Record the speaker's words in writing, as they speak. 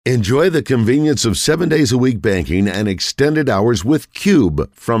Enjoy the convenience of 7 days a week banking and extended hours with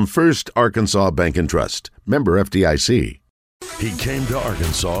Cube from First Arkansas Bank and Trust. Member FDIC. He came to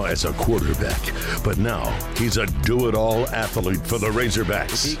Arkansas as a quarterback, but now he's a do-it-all athlete for the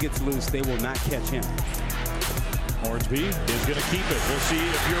Razorbacks. If he gets loose, they will not catch him. Hornsby is going to keep it. We'll see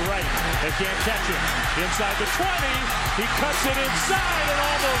if you're right. They can't catch him. Inside the 20. He cuts it inside and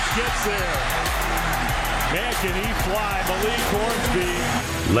almost gets there. Man, can he fly, Malik Hornsby.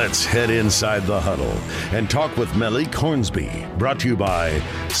 Let's head inside the huddle and talk with Malik Hornsby. Brought to you by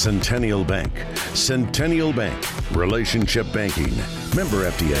Centennial Bank. Centennial Bank. Relationship banking. Member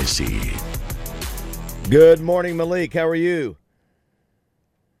FDIC. Good morning, Malik. How are you?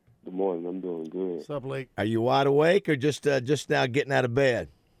 Good morning. I'm doing good. What's up, Malik? Are you wide awake or just now getting out of bed?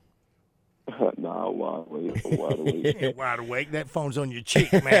 Nah, I'm wide awake. I'm wide awake. Wide awake. That phone's on your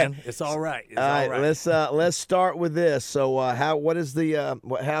cheek, man. It's all right. It's all right. Let's start with this. So, how's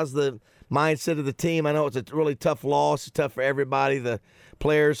the mindset of the team? I know it's a really tough loss. It's tough for everybody, the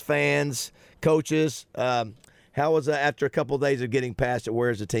players, fans, coaches. How was after a couple of days of getting past it?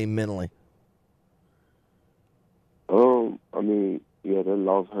 Where's the team mentally? I mean, yeah, that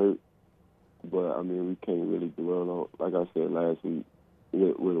loss hurt, but I mean, we can't really dwell on. Like I said last week,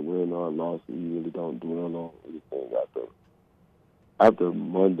 with a win or a loss, we really don't dwell on anything after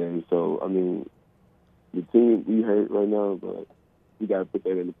Monday. So I mean, the team we hurt right now, but we got to put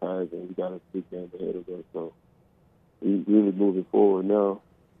that in the past and we got to big game ahead of us. So we really moving forward now,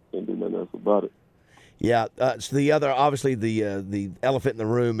 can't do nothing else about it. Yeah. So the other, obviously, the elephant in the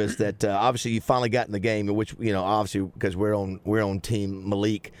room is that obviously you finally got in the game, in which obviously because we're on team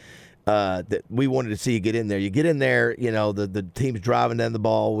Malik, that we wanted to see you get in there. You get in there, the team's driving down the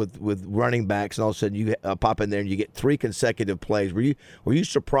ball with running backs, and all of a sudden you pop in there and you get 3 consecutive plays. Were you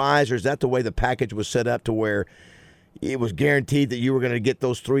surprised, or is that the way the package was set up to where it was guaranteed that you were going to get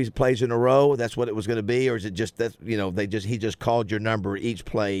those 3 plays in a row? That's what it was going to be, or is it just that he just called your number each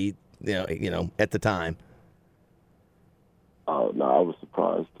play? At the time. Oh no, I was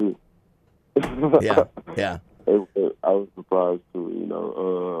surprised too. Yeah. I was surprised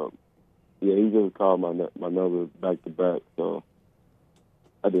too. Yeah, he just called my number back to back, so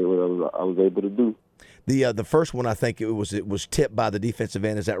I did what I was able to do. The first one, I think it was tipped by the defensive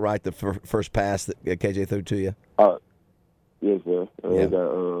end. Is that right? The first pass that KJ threw to you. Yes, sir. Yeah. I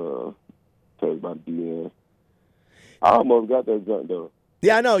got touched by the DN. I almost got that jump though.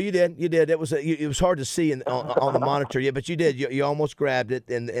 Yeah, I know you did. You did. It was hard to see on the monitor. Yeah, but you did. You almost grabbed it,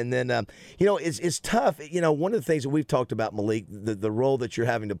 and then it's tough. One of the things that we've talked about, Malik, the role that you're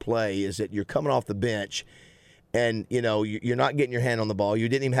having to play is that you're coming off the bench, and you're not getting your hand on the ball. You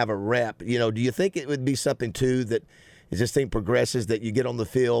didn't even have a rep. Do you think it would be something too that as this thing progresses that you get on the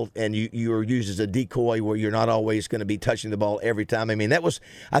field and you are used as a decoy where you're not always going to be touching the ball every time? I mean, I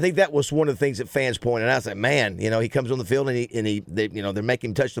think that was one of the things that fans pointed out. I said, man, he comes on the field and they're making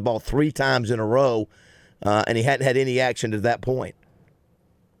him touch the ball 3 times in a row, and he hadn't had any action to that point.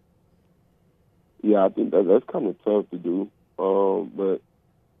 Yeah, I think that's kind of tough to do. But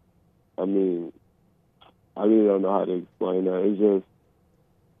I mean, I really don't know how to explain that. It's just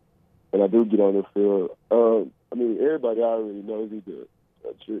when I do get on the field. I mean, everybody already knows he did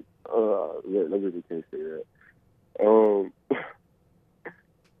that trick. I really can't say that.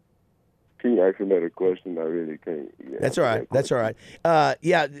 Can you ask another question? I really can't. That's all right. That's all right.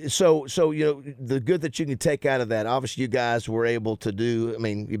 Yeah. So the good that you can take out of that. Obviously, you guys were able to do. I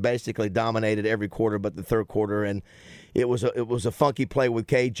mean, you basically dominated every quarter, but the third quarter, and it was a funky play with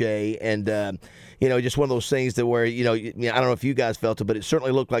KJ, and just one of those things that where I don't know if you guys felt it, but it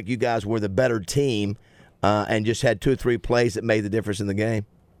certainly looked like you guys were the better team. And just had 2 or 3 plays that made the difference in the game.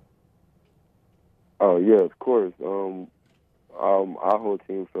 Oh yeah, of course. Our whole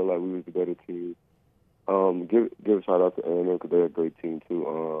team felt like we was the better team. Give a shout out to A&M because they're a great team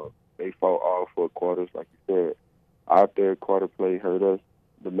too. They fought all 4 quarters, like you said. Our third quarter play hurt us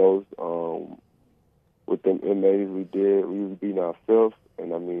the most. With them MAs we was beating ourselves,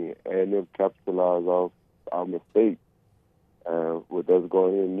 and I mean A&M capitalized off our mistakes. With us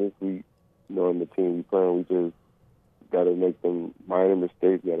going in this week, knowing the team we playing, we just got to make them minor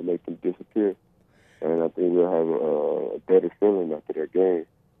mistakes, got to make them disappear. And I think we'll have a better feeling after that game.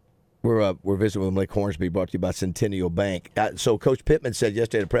 We're visiting with Malik Hornsby, brought to you by Centennial Bank. So Coach Pittman said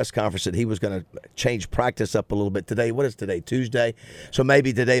yesterday at a press conference that he was going to change practice up a little bit today. What is today, Tuesday? So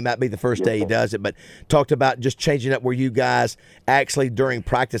maybe today might be the first day he does it, but talked about just changing up where you guys actually during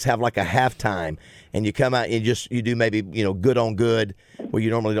practice have like a halftime, and you come out and you do maybe good on good where you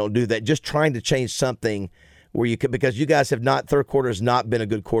normally don't do that. Just trying to change something where you could, because you guys have not, third quarter has not been a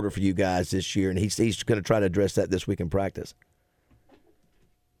good quarter for you guys this year, and he's going to try to address that this week in practice.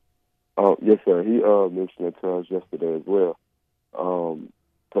 Yes, sir. He mentioned it to us yesterday as well.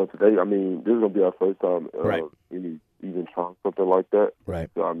 So today, I mean, this is going to be our first time Right. even trying something like that. Right.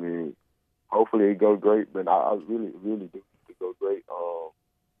 So, I mean, hopefully it goes great, but I really, really do think it go great.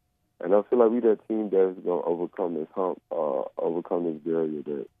 And I feel like we that team that's going to overcome this hump, overcome this barrier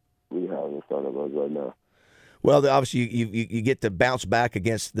that we have in front of us right now. Well, obviously, you get to bounce back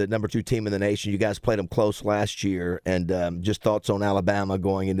against the number 2 team in the nation. You guys played them close last year, and just thoughts on Alabama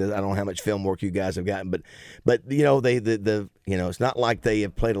going into. I don't know how much film work you guys have gotten, but you know it's not like they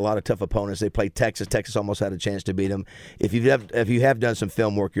have played a lot of tough opponents. They played Texas. Texas almost had a chance to beat them. If you have done some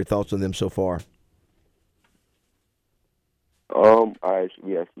film work, your thoughts on them so far?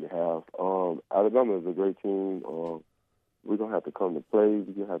 We actually have. Alabama is a great team. We're gonna have to come to play.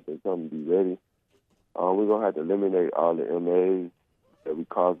 We're gonna have to come and be ready. We're going to have to eliminate all the MAs that we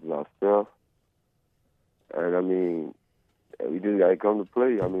caused ourselves. And, I mean, we just got to come to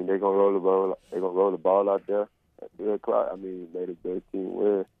play. I mean, they're going to roll the ball. They're going to roll the ball out there at 3 o'clock. I mean, let the best team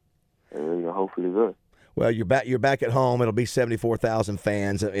win, and hopefully good. Well, you're back at home. It'll be 74,000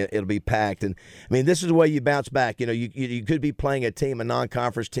 fans. It'll be packed. And, I mean, this is the way you bounce back. You know, you could be playing a team, a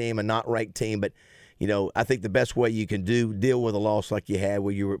non-conference team, a not-ranked team, but you know, I think the best way you can deal with a loss like you had,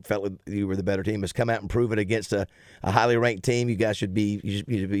 where felt like you were the better team, is come out and prove it against a highly ranked team. You guys should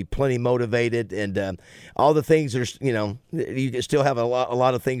be plenty motivated, and all the things are, you know, you can still have a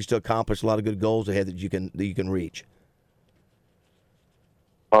lot of things to accomplish, a lot of good goals ahead that you can reach.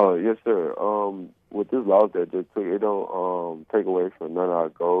 Yes, sir. With this loss that just took, it don't take away from none of our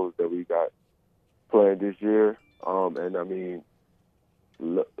goals that we got planned this year. And I mean,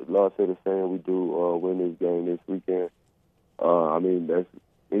 Lord said the same. We do win this game this weekend. I mean,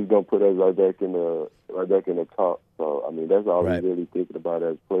 he's gonna put us right back in the top. So I mean, that's all we're really thinking about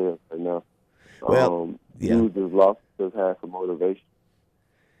as players right now. Well, use this loss to have some motivation.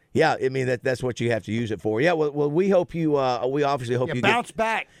 Yeah, I mean that's what you have to use it for. Yeah, well, we hope you. We obviously hope you bounce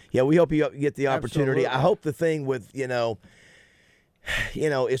back. Yeah, we hope you get the opportunity. Absolutely. I hope the thing with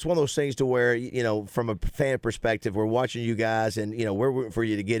it's one of those things to where, from a fan perspective, we're watching you guys and, we're rooting for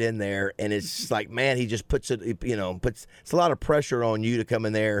you to get in there. And it's like, man, he just puts it's a lot of pressure on you to come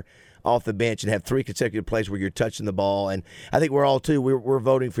in there off the bench and have 3 consecutive plays where you're touching the ball. And I think we're all, too, we're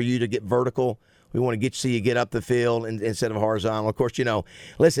voting for you to get vertical. We want to see you get up the field instead of horizontal. Of course,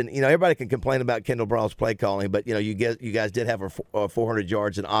 listen, everybody can complain about Kendall Brawl's play calling, but, you guys did have 400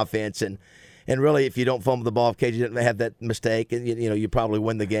 yards in offense. And really, if you don't fumble the ball, if KJ didn't have that mistake, and you probably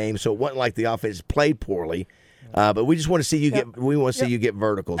win the game. So it wasn't like the offense played poorly, but we just want to see you get. We want to see you get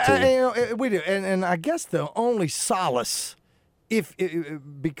vertical too. We do, and I guess the only solace,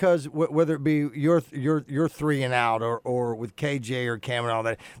 because whether it be your 3 and out or with KJ or Cam and all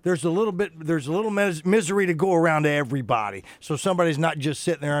that, there's a little misery to go around to everybody. So somebody's not just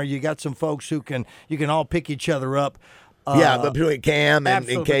sitting there. You got some folks you can all pick each other up. But between Cam and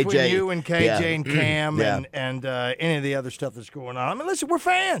KJ. Between you and KJ and Cam and any of the other stuff that's going on. I mean, listen, we're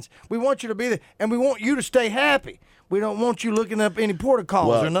fans. We want you to be there, and we want you to stay happy. We don't want you looking up any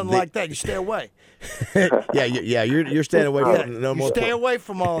protocols or nothing like that. You stay away. You're staying away from no more. Stay away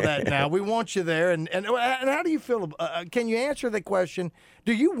from all that now. We want you there. And how do you feel? Can you answer the question?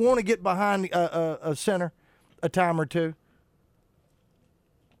 Do you want to get behind a center a time or two?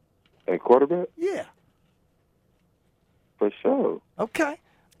 A quarterback? Yeah. For sure. Okay.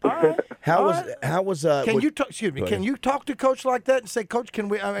 All right. How was? Can you talk? Excuse me. Can you talk to Coach like that and say, Coach, can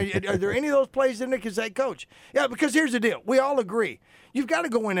we? Are there any of those plays in there? Can say, Coach? Yeah, because here's the deal. We all agree. You've got to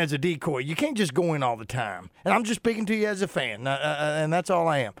go in as a decoy. You can't just go in all the time. And I'm just speaking to you as a fan, and that's all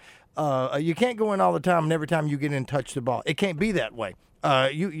I am. You can't go in all the time, and every time you get in, touch the ball. It can't be that way.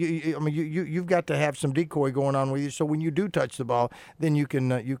 You've got to have some decoy going on with you. So when you do touch the ball, then you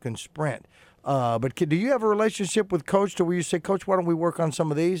can sprint. But do you have a relationship with Coach to where you say, Coach, why don't we work on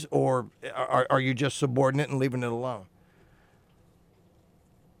some of these? Or are you just subordinate and leaving it alone?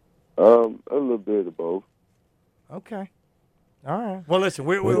 A little bit of both. Okay. All right. Well, listen,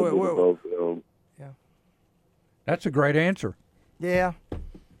 we're both. Yeah. That's a great answer. Yeah.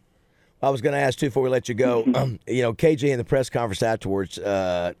 I was going to ask, too, before we let you go, KJ in the press conference afterwards,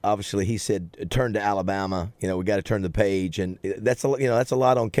 obviously he said, turn to Alabama. We got to turn the page. And that's a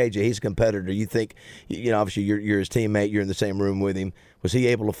lot on KJ. He's a competitor. You think, obviously you're his teammate. You're in the same room with him. Was he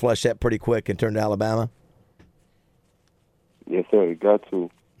able to flush that pretty quick and turn to Alabama? Yes, sir. He got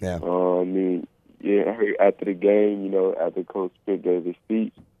to. Yeah. I heard after the game, after Coach Pitt gave his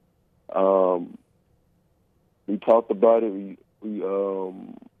speech, we talked about it.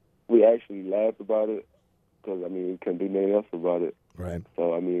 We actually laughed about it because, we couldn't do nothing else about it. Right.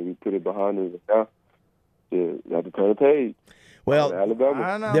 So, we put it behind us. Now, you have to turn the page. Well, Alabama.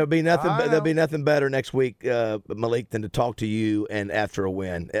 I know. there'll be nothing. I know. There'll be nothing better next week, Malik, than to talk to you and after a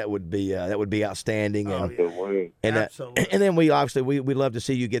win. That would be outstanding. And The win. Absolutely. and then we love to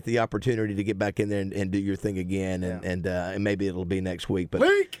see you get the opportunity to get back in there and do your thing again. And maybe it'll be next week. But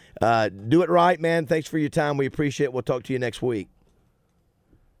do it right, man. Thanks for your time. We appreciate it. We'll talk to you next week.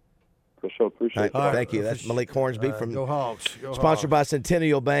 For sure. Appreciate All right, it. thank you. That's Malik Hornsby from Go Hogs. Go sponsored Hogs. by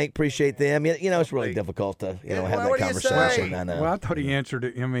Centennial Bank. Appreciate them. You know, it's really difficult to have well, that what do you conversation. say? I know. Well, I thought he answered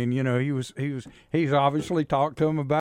it. I mean, he's obviously talked to him about